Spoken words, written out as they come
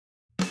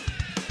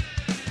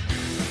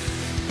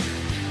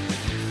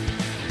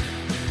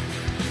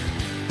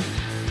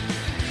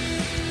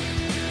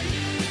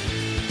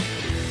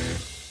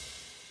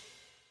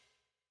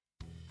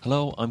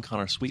Hello, I'm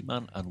Connor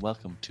Sweetman and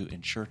welcome to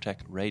InsurTech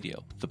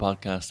Radio, the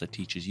podcast that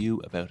teaches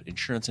you about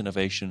insurance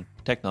innovation,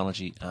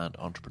 technology and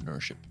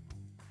entrepreneurship.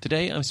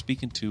 Today I'm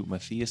speaking to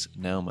Matthias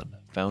Naumann,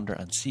 founder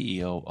and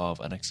CEO of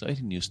an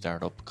exciting new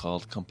startup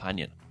called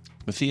Companion.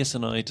 Matthias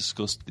and I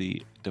discussed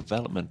the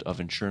development of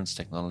insurance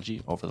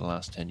technology over the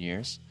last 10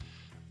 years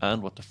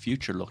and what the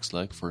future looks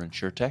like for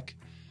InsurTech,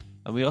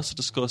 and we also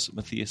discuss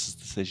Matthias'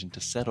 decision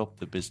to set up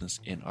the business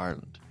in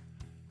Ireland.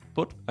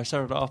 But I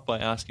started off by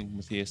asking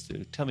Matthias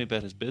to tell me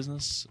about his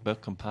business,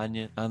 about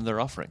Companion and their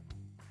offering.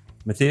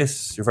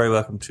 Matthias, you're very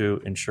welcome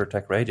to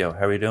InsurTech Radio.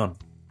 How are you doing?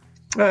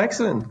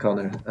 Excellent,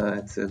 Connor.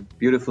 It's a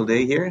beautiful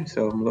day here,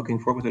 so I'm looking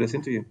forward to this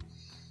interview.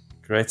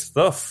 Great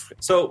stuff.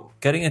 So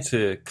getting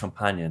into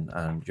Companion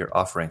and your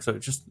offering, so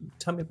just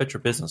tell me about your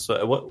business.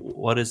 So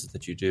what is it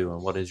that you do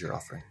and what is your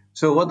offering?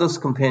 So what does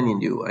Companion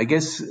do? I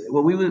guess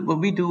what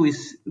we do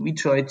is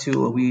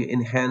we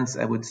enhance,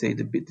 I would say,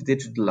 the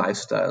digital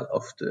lifestyle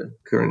of the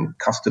current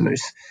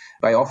customers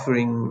by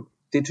offering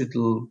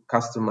digital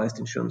customized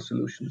insurance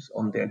solutions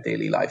on their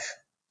daily life.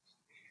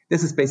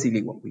 This is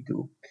basically what we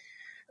do.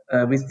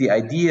 With the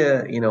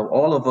idea,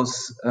 all of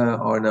us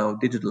are now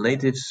digital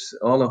natives.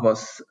 All of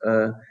us,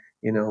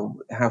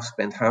 have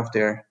spent half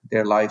their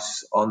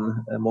lives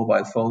on a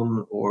mobile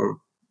phone or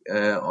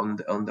on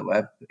the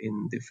web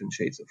in different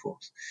shades of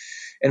forms,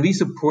 and we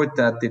support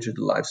that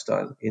digital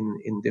lifestyle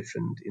in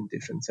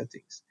different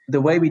settings. The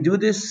way we do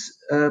this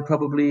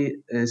probably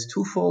is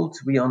twofold.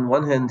 We on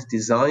one hand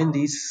design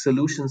these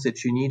solutions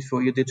that you need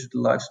for your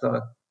digital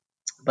lifestyle,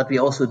 but we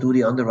also do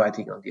the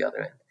underwriting on the other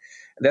end.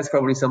 And that's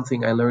probably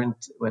something I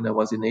learned when I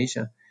was in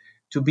Asia.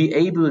 To be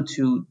able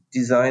to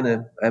design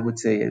a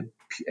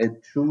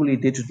truly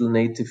digital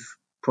native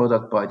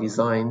product by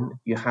design,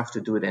 you have to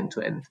do it end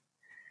to end.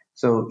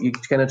 So you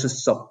cannot just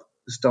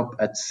stop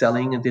at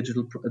selling a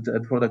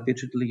product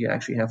digitally. You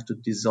actually have to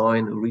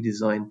design or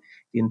redesign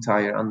the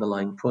entire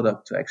underlying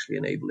product to actually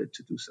enable it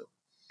to do so.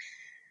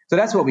 So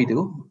that's what we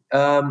do.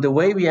 The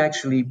way we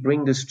actually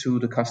bring this to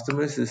the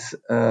customers is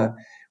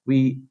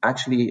we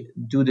actually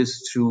do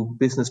this through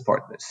business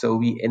partners. So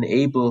we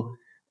enable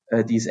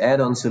these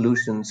add-on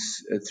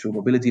solutions through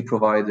mobility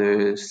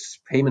providers,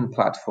 payment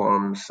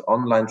platforms,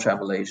 online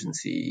travel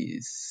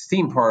agencies,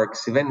 theme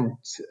parks, event,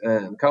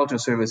 culture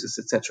services,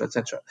 etc.,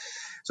 etc.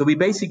 So we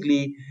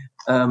basically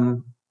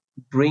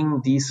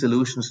bring these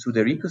solutions to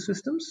their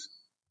ecosystems,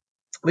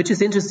 which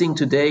is interesting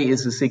today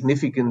is a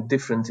significant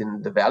difference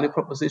in the value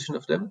proposition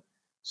of them.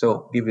 So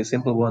I'll give you a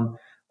simple one.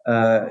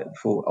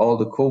 For all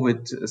the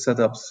COVID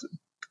setups,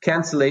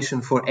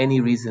 cancellation for any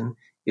reason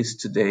is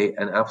today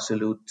an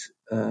absolute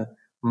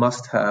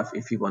must-have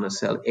if you want to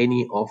sell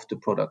any of the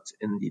products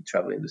in the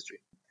travel industry.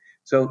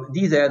 So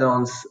these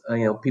add-ons,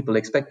 people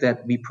expect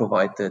that. We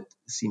provide that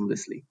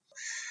seamlessly.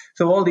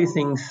 So all these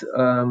things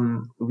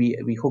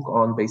we hook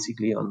on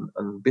basically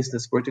on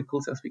business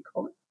verticals, as we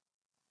call it,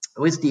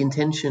 with the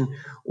intention,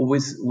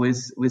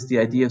 with the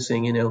idea of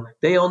saying,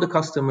 they own the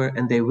customer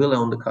and they will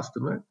own the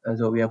customer, and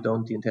so we have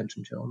the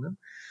intention to own them,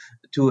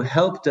 to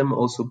help them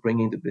also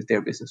bringing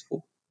their business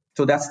forward.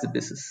 So that's the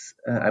business,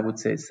 I would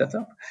say,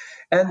 setup.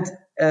 And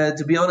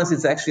to be honest,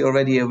 it's actually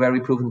already a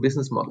very proven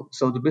business model.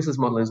 So the business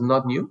model is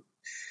not new.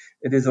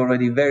 It is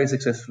already very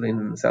successful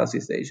in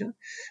Southeast Asia.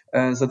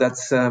 So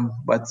that's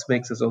what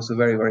makes us also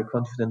very, very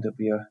confident that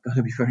we are going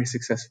to be very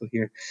successful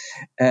here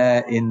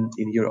in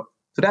Europe.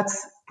 So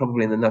that's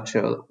probably in a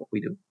nutshell what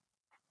we do.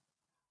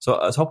 So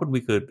I was hoping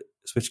we could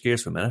switch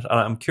gears for a minute. And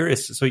I'm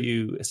curious, so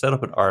you set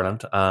up in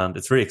Ireland, and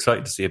it's really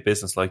exciting to see a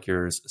business like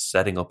yours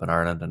setting up in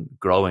Ireland and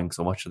growing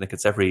so much. I think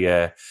it's every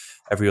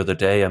other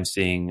day I'm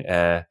seeing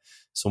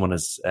someone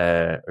is,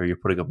 or you're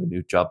putting up a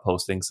new job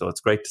posting. So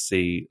it's great to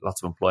see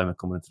lots of employment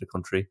coming into the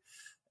country.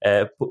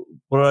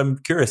 But I'm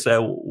curious,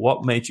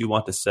 what made you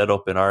want to set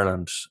up in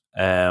Ireland,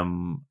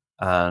 and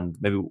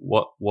maybe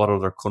what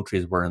other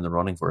countries were in the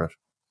running for it?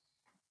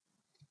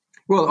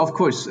 Well, of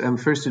course,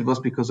 first it was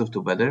because of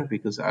the weather,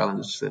 because Ireland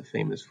is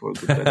famous for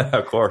good weather.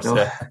 Of course,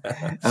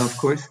 of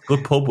course.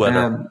 Good pub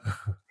weather.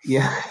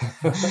 Yeah,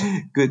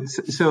 good.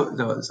 So,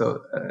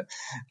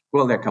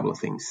 well, there are a couple of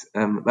things.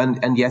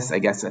 And yes,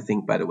 I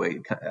think, by the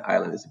way,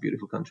 Ireland is a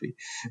beautiful country.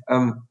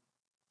 From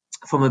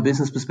a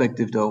business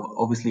perspective, though,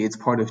 obviously it's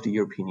part of the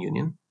European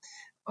Union.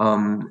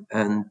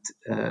 And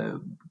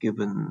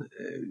given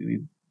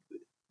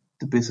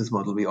the business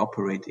model we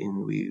operate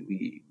in,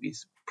 we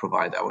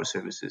provide our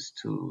services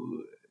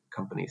to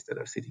companies that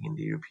are sitting in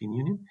the European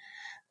Union.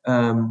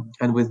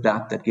 And with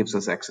that gives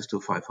us access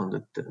to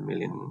 500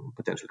 million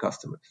potential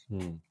customers.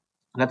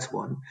 That's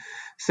one.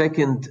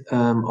 Second,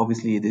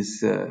 obviously it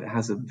is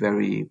has a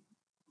very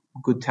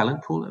good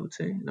talent pool, I would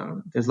say.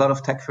 There's a lot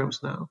of tech firms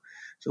now,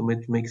 so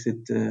it makes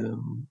it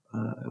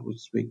I would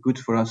say good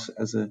for us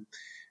as a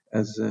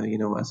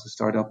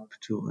startup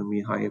when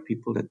we hire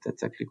people.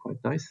 That's actually quite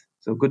nice.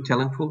 So good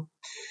talent pool.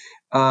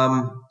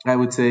 I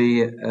would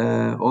say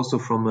also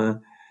from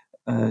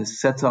a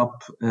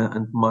setup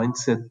and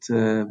mindset,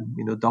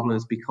 Dublin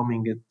is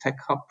becoming a tech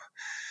hub,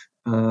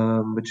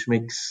 which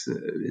makes a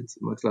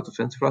lot of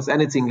sense for us,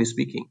 and it's English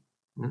speaking.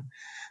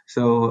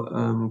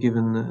 So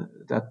given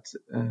that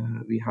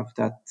we have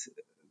that,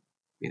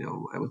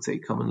 I would say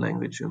common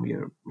language, and we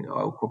are,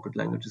 our corporate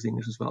language is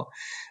English as well,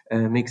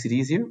 makes it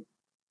easier.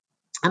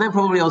 And then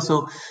probably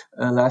also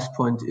last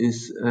point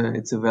is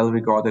it's a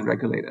well-regarded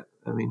regulator.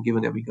 I mean,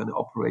 given that we're going to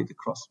operate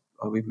across,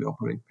 we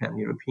operate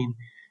pan-European,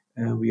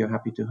 we are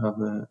happy to have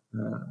a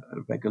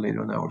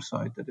regulator on our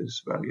side that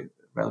is very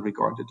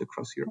well-regarded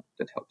across Europe.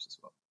 That helps as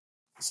well.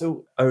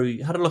 So I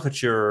had a look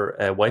at your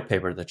white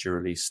paper that you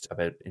released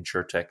about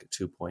InsurTech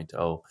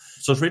 2.0.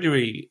 So it's really,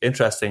 really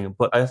interesting,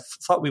 but I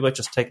thought we might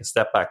just take a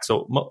step back.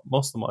 So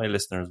most of my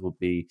listeners would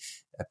be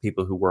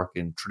people who work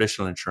in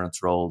traditional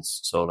insurance roles,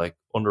 so like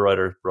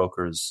underwriters,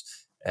 brokers,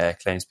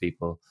 claims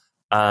people.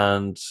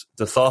 And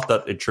the thought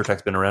that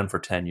InsurTech's been around for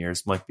 10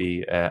 years might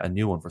be a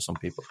new one for some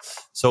people.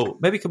 So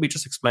maybe could we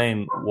just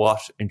explain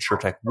what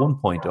InsurTech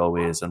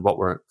 1.0 is and what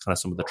were kind of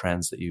some of the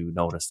trends that you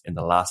noticed in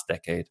the last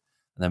decade?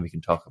 And then we can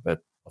talk about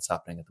what's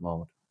happening at the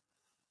moment.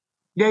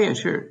 Yeah,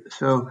 sure.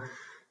 So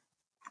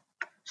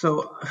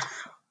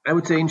I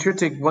would say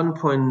InsurTech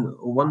 1.0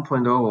 or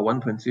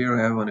 1.0,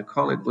 however you want to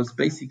call it, was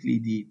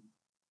basically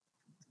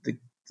the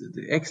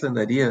excellent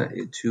idea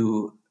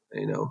to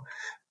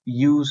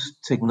use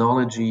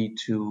technology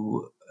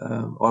to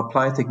or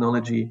apply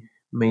technology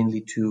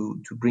mainly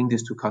to bring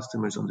this to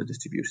customers on the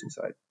distribution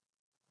side.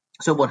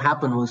 So what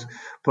happened was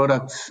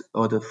products,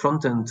 or the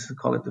front end,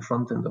 call it the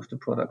front end of the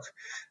product,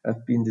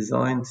 have been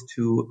designed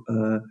to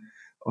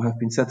or have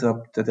been set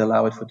up that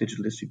allow it for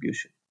digital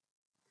distribution,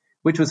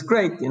 which was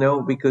great,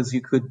 because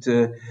you could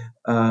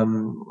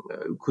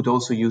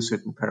also use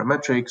certain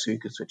parametrics, so you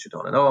could switch it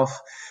on and off.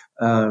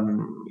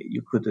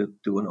 You could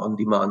do an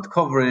on-demand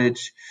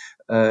coverage.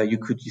 You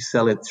could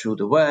sell it through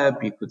the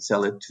web. You could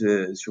sell it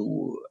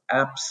through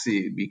apps.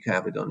 You can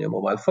have it on your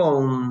mobile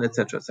phone,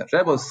 etc.,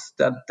 etc.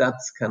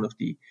 That's kind of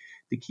the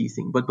key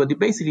thing. But what they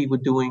basically were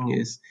doing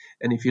is,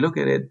 and if you look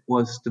at it,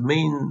 was the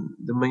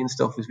main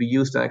stuff is we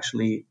used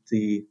actually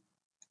the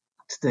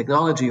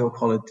technology, or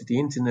call it the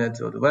internet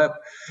or the web,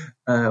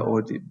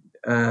 or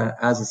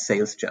as a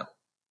sales channel,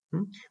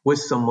 with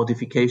some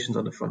modifications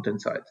on the front end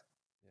side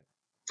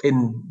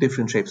in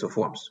different shapes or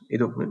forms.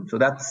 So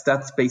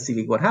that's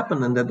basically what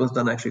happened, and that was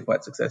done actually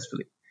quite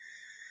successfully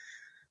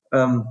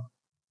on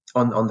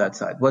that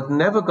side. What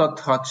never got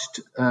touched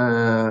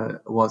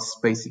was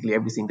basically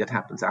everything that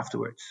happens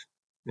afterwards.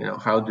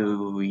 How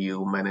do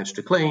you manage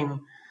the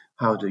claim?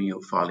 How do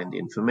you file in the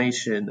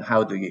information?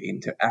 How do you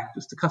interact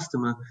with the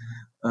customer,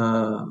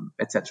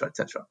 etc.,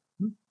 etc.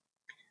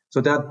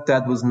 So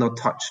that was not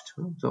touched.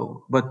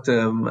 So, but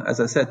as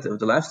I said, over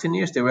the last 10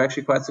 years, they were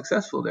actually quite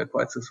successful. They're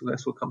quite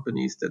successful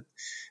companies that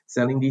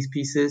selling these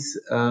pieces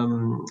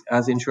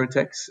as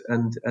InsurTechs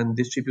and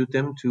distribute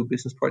them to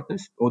business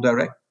partners or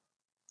direct.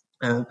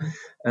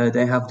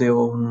 They have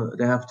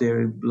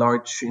their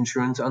large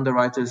insurance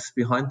underwriters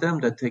behind them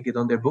that take it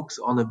on their books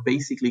on a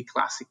basically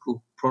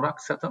classical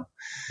product setup.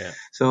 Yeah.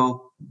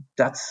 So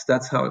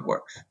that's how it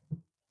works.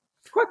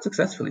 Quite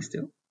successfully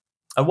still.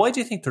 And why do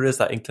you think there is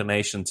that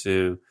inclination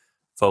to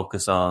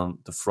focus on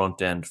the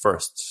front end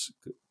first?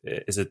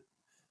 Is it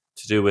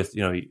to do with,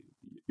 you're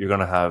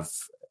going to have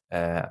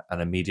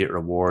an immediate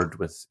reward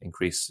with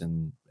increase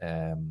in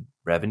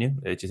revenue?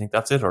 Do you think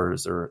that's it, or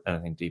is there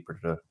anything deeper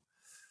to it?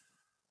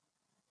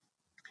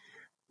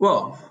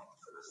 Well,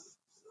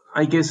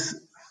 I guess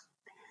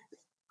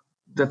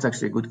that's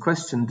actually a good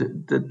question.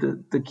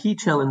 The key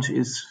challenge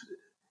is,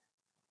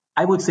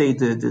 I would say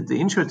the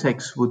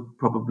InsurTechs would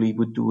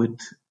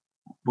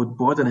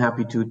more than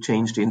happy to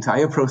change the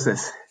entire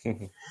process.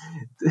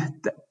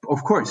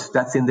 Of course,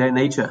 that's in their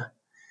nature.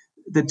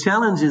 The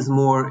challenge is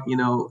more,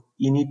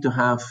 you need to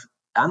have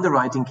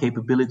underwriting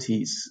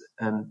capabilities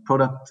and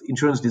product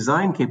insurance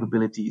design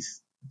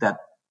capabilities that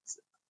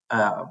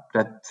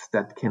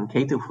can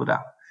cater for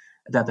that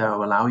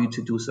allow you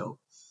to do so.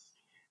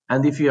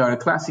 And if you are a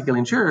classical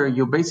insurer,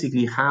 you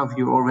basically have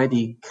your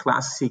already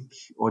classic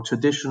or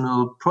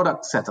traditional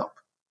product setup.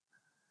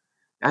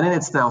 And then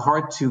it's now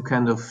hard to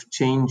kind of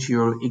change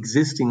your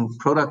existing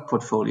product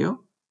portfolio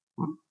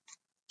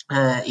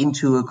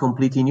into a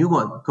completely new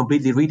one,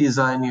 completely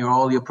redesign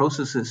all your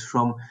processes,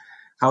 from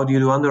how do you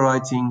do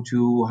underwriting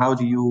to how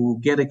do you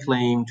get a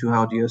claim to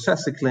how do you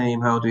assess a claim,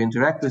 how do you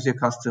interact with your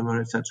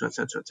customer, etc.,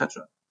 etc.,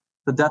 etc.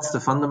 But that's the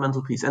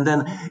fundamental piece. And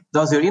then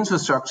does your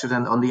infrastructure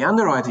then on the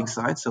underwriting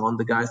side, so on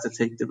the guys that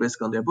take the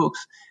risk on their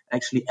books,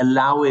 actually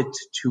allow it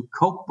to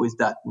cope with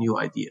that new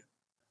idea?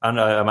 And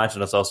I imagine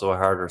that's also a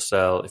harder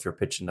sell if you're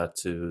pitching that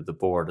to the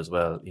board as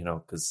well,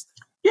 because...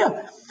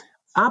 Yeah,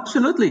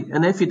 absolutely.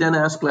 And if you then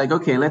ask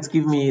okay, let's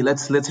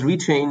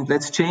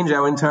change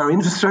our entire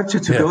infrastructure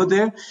to go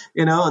there,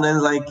 and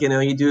then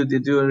you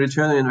do a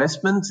return on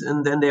investment,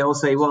 and then they all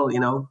say, well,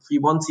 we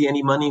won't see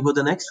any money for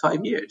the next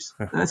 5 years.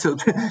 So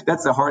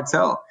that's a hard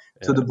sell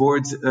to the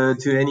board,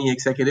 to any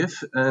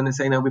executive, and they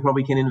say, no, we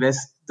probably can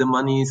invest the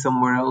money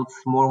somewhere else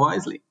more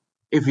wisely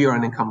if you're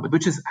an incumbent,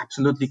 which is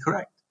absolutely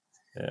correct.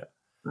 Yeah.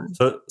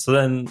 So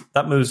then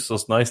that moves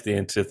us nicely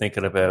into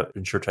thinking about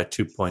InsurTech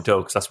 2.0,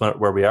 because that's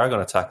where we are going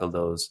to tackle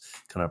those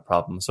kind of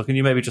problems. So can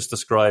you maybe just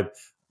describe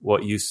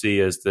what you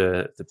see as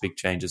the big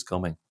changes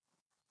coming?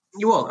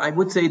 Well, I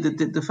would say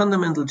that the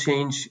fundamental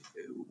change,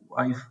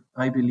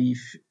 I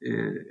believe,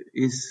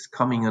 is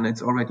coming, and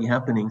it's already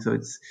happening. So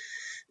it's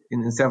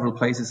in several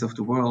places of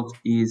the world,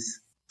 is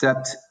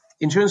that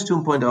Insurance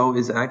 2.0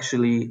 is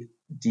actually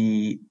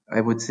the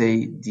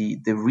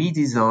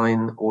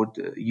redesign or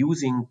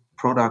using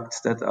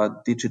products that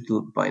are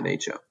digital by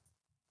nature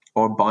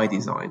or by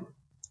design.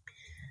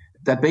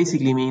 That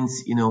basically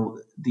means,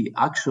 the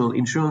actual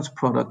insurance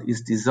product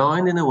is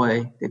designed in a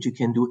way that you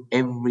can do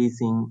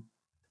everything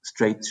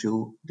straight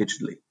through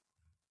digitally,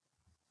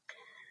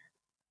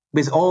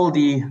 with all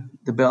the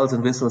bells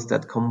and whistles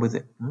that come with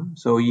it.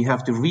 So you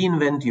have to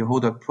reinvent your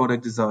whole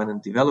product design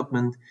and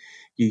development.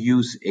 You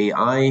use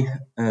AI,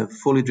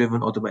 fully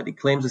driven automatic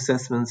claims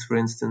assessments, for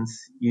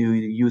instance. You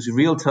use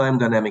real-time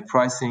dynamic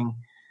pricing.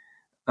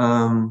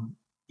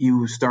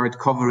 You start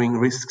covering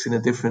risks in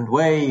a different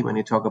way when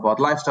you talk about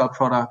lifestyle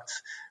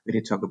products, when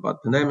you talk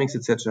about pandemics,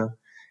 etc.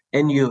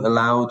 And you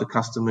allow the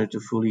customer to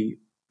fully,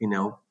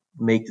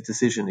 make the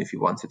decision if he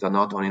wants it or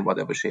not, or in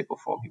whatever shape or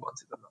form he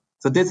wants it or not.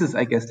 So this is,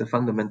 I guess, the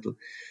fundamental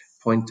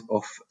point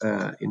of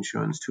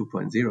Insurance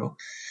 2.0,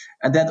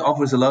 and that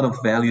offers a lot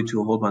of value to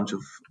a whole bunch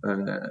of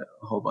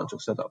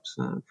setups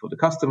for the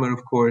customer,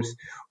 of course,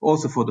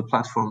 also for the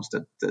platforms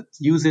that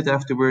use it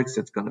afterwards.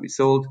 That's going to be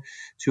sold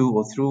to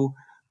or through.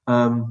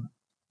 And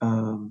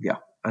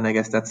I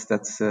guess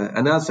that's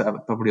and also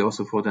probably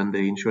also for then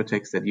the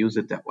insurtechs that use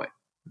it that way.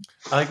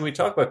 Can we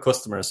talk about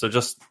customers? So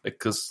just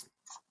because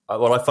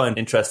what I find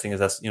interesting is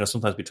that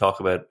sometimes we talk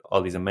about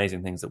all these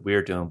amazing things that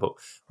we're doing, but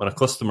when a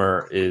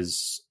customer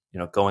is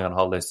going on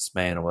holidays to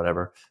Spain or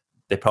whatever,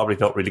 they probably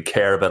don't really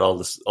care about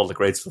all the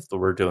great stuff that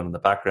we're doing in the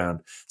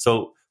background.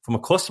 So from a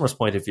customer's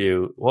point of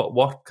view,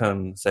 what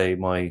can, say,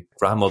 my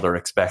grandmother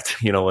expect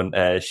when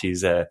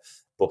she's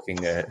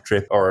booking a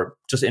trip or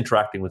just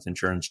interacting with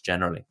insurance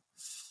generally?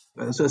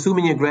 So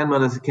assuming your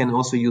grandmother can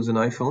also use an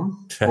iPhone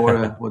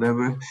or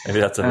whatever. Maybe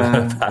that's a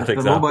bad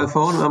example. A mobile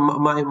phone.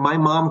 My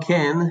mom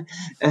can,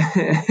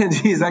 and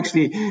she's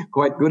actually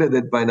quite good at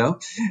it by now.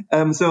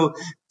 So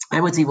I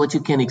would say what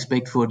you can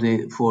expect for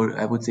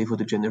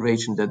the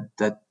generation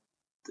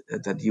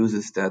that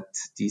uses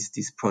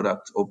these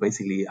products or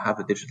basically have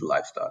a digital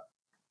lifestyle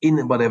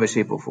in whatever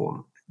shape or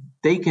form.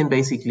 They can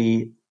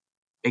basically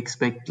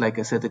expect, like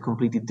I said, a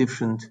completely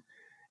different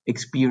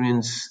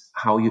experience,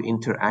 how you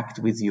interact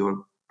with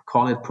your,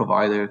 call it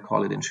provider,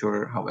 call it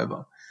insurer,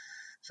 however.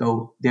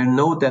 So there are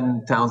no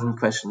 10,000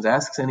 questions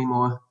asked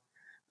anymore.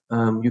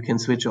 You can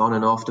switch on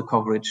and off the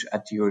coverage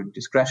at your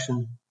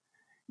discretion.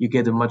 You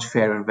get a much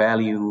fairer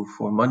value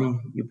for money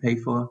you pay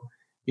for.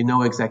 You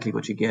know exactly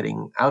what you're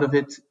getting out of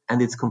it,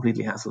 and it's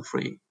completely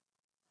hassle-free.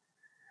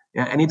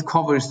 Yeah, and it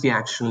covers the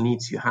actual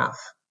needs you have.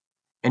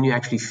 And you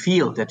actually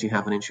feel that you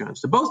have an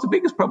insurance. The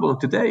biggest problem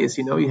today is,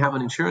 you have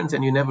an insurance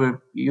and you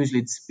never use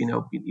them,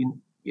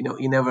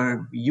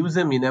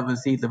 you never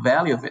see the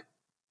value of it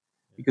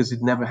because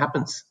it never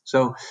happens.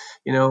 So,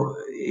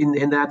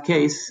 in that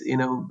case,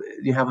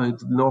 you have a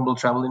normal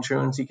travel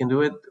insurance, you can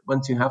do it.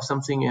 Once you have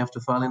something, you have to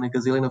file in a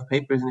gazillion of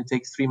papers and it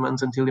takes 3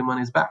 months until your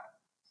money is back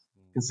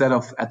instead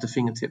of at the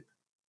fingertip,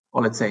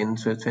 or let's say in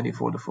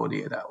 24 to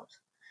 48 hours.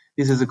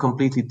 This is a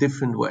completely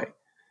different way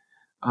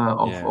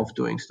of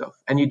doing stuff,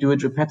 and you do it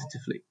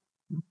repetitively.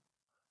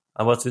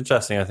 And what's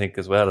interesting, I think,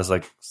 as well, is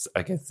I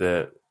get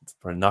the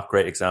not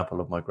great example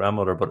of my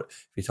grandmother, but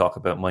if you talk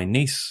about my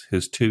niece,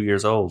 who's 2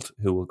 years old,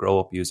 who will grow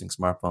up using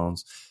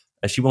smartphones,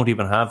 and she won't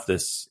even have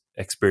this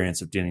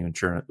experience of dealing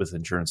with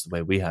insurance the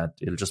way we had.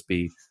 It'll just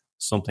be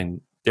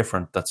something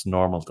different that's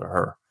normal to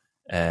her.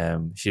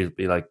 She'll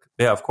be like,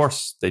 yeah, of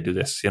course they do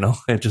this, it'll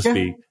just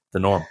be the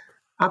norm.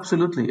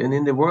 Absolutely. And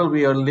in the world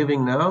we are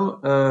living now,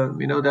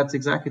 that's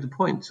exactly the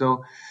point.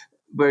 So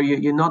where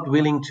you're not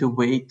willing to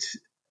wait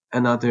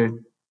another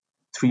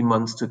 3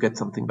 months to get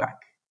something back.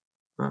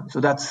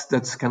 So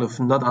that's kind of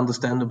not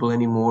understandable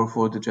anymore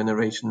for the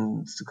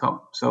generations to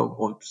come. So,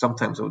 or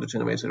sometimes all the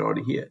generations are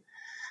already here.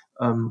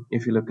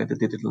 If you look at the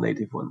digital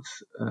native ones,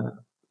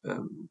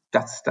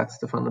 that's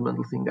the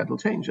fundamental thing that will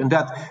change. And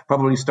that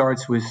probably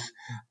starts with,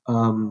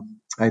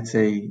 I'd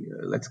say,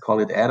 let's call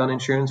it add-on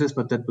insurances,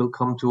 but that will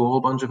come to a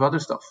whole bunch of other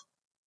stuff.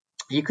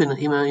 You can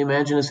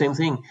imagine the same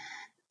thing.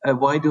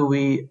 Why do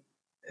we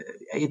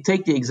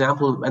take the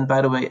example, and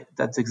by the way,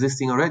 that's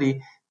existing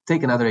already,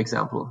 take another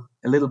example,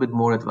 a little bit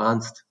more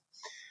advanced.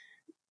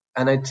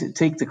 And I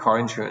take the car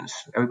insurance.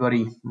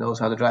 Everybody knows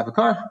how to drive a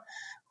car.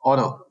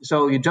 Auto.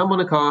 So you jump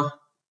on a car,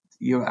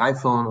 your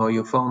iPhone or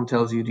your phone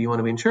tells you, do you want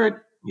to be insured?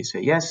 You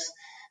say yes.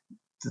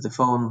 The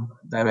phone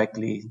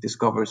directly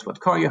discovers what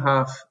car you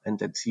have, and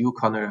that's you,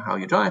 Connor, how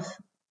you drive.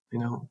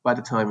 By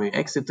the time you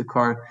exit the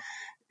car,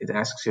 it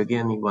asks you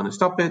again, you want to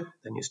stop it,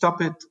 then you stop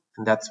it,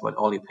 and that's what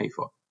all you pay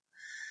for.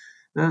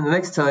 Then the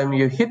next time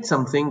you hit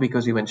something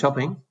because you went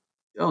shopping,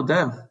 oh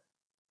damn,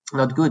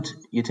 not good.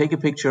 You take a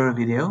picture or a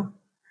video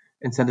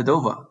and send it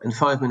over, and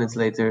 5 minutes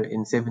later,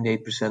 in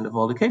 78% of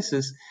all the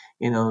cases,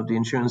 the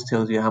insurance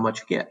tells you how much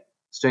you get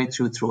straight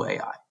through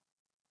AI.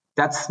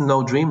 That's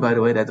no dream, by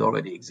the way, that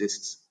already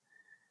exists.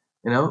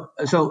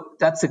 So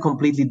that's a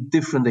completely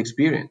different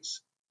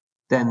experience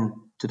than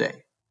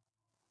today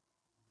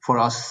for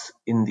us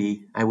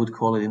I would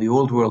call it in the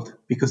old world,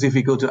 because if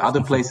we go to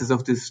other places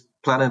of this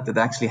planet, that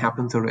actually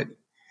happens already.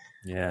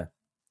 Yeah.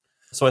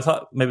 So I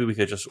thought maybe we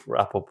could just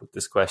wrap up with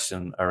this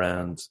question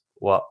around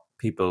what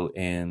people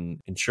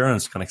in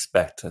insurance can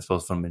expect, I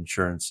suppose, from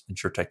InsurTech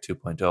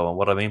 2.0. And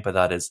what I mean by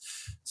that is,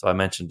 so I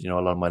mentioned, a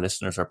lot of my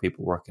listeners are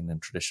people working in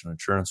traditional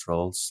insurance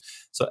roles.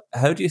 So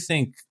how do you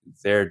think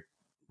their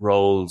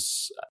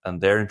roles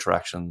and their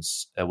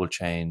interactions will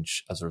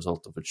change as a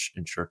result of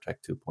InsurTech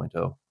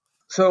 2.0?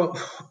 So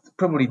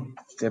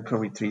there are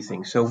probably three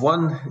things. So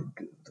one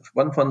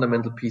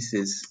fundamental piece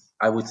is,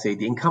 I would say,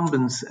 the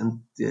incumbents and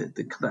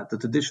the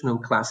traditional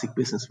classic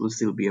business will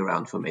still be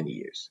around for many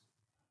years.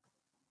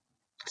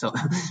 So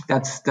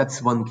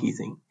that's one key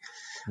thing.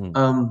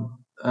 On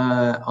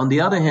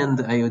the other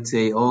hand, I would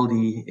say all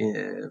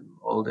the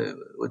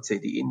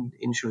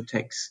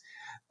InsurTechs,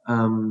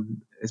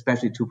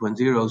 especially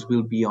 2.0s,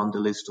 will be on the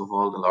list of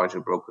all the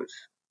larger brokers,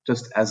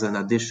 just as an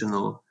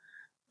additional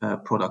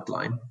product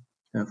line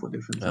for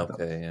different setups.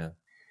 Okay, yeah.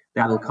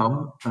 That'll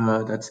come.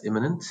 That's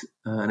imminent,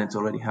 and it's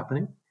already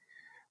happening.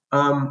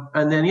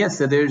 And then, yes,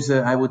 there's,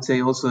 I would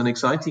say, also an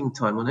exciting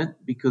time on it,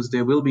 because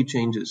there will be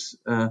changes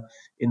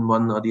in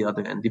one or the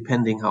other end,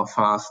 depending how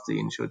fast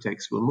the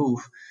InsurTechs will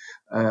move,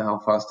 how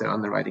fast their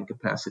underwriting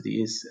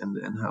capacity is,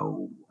 and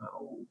how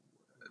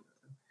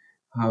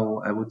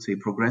I would say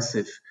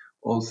progressive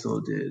also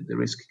the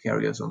risk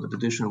carriers on the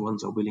traditional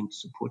ones are willing to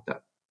support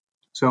that.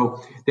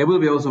 So there will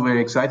be also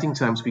very exciting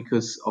times,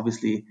 because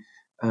obviously,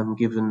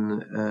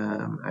 given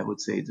I would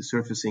say the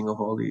surfacing of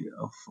all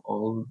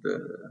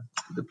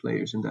the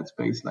players in that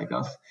space like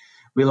us,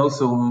 will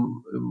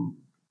also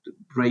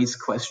raise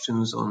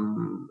questions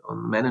on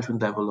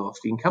management level of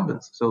the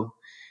incumbents. So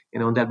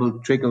that will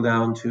trickle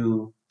down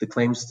to the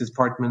claims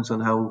departments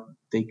on how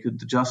they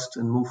could adjust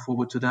and move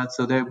forward to that.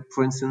 So there,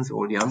 for instance,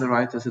 or the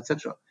underwriters,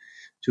 etc.,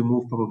 to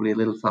move probably a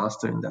little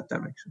faster in that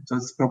direction. So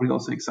it's probably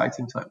also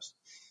exciting times.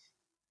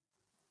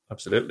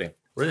 Absolutely.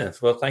 Brilliant.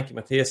 Well, thank you,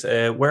 Matthias.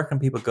 Where can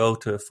people go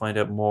to find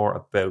out more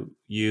about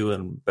you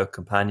and about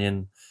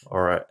Companion,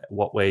 or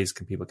what ways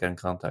can people get in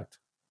contact?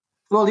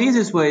 Well, the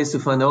easiest way is to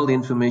find all the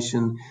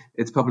information.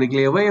 It's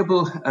publicly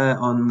available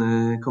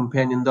on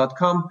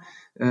companion.com.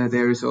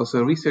 There is also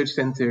a research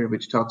center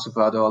which talks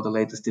about all the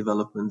latest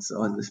developments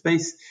on the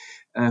space,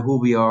 who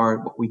we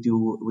are, what we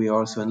do. We are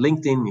also on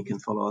LinkedIn. You can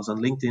follow us on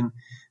LinkedIn.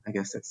 I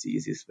guess that's the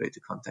easiest way to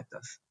contact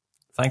us.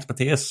 Thanks,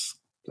 Matthias.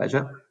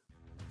 Pleasure.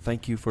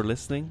 Thank you for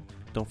listening.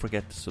 Don't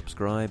forget to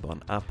subscribe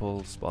on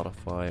Apple,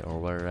 Spotify, or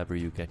wherever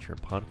you get your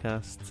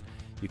podcasts.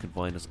 You can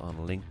find us on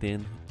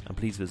LinkedIn, and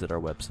please visit our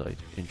website,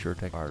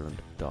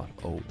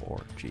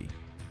 insurtechireland.org.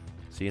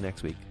 See you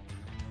next week.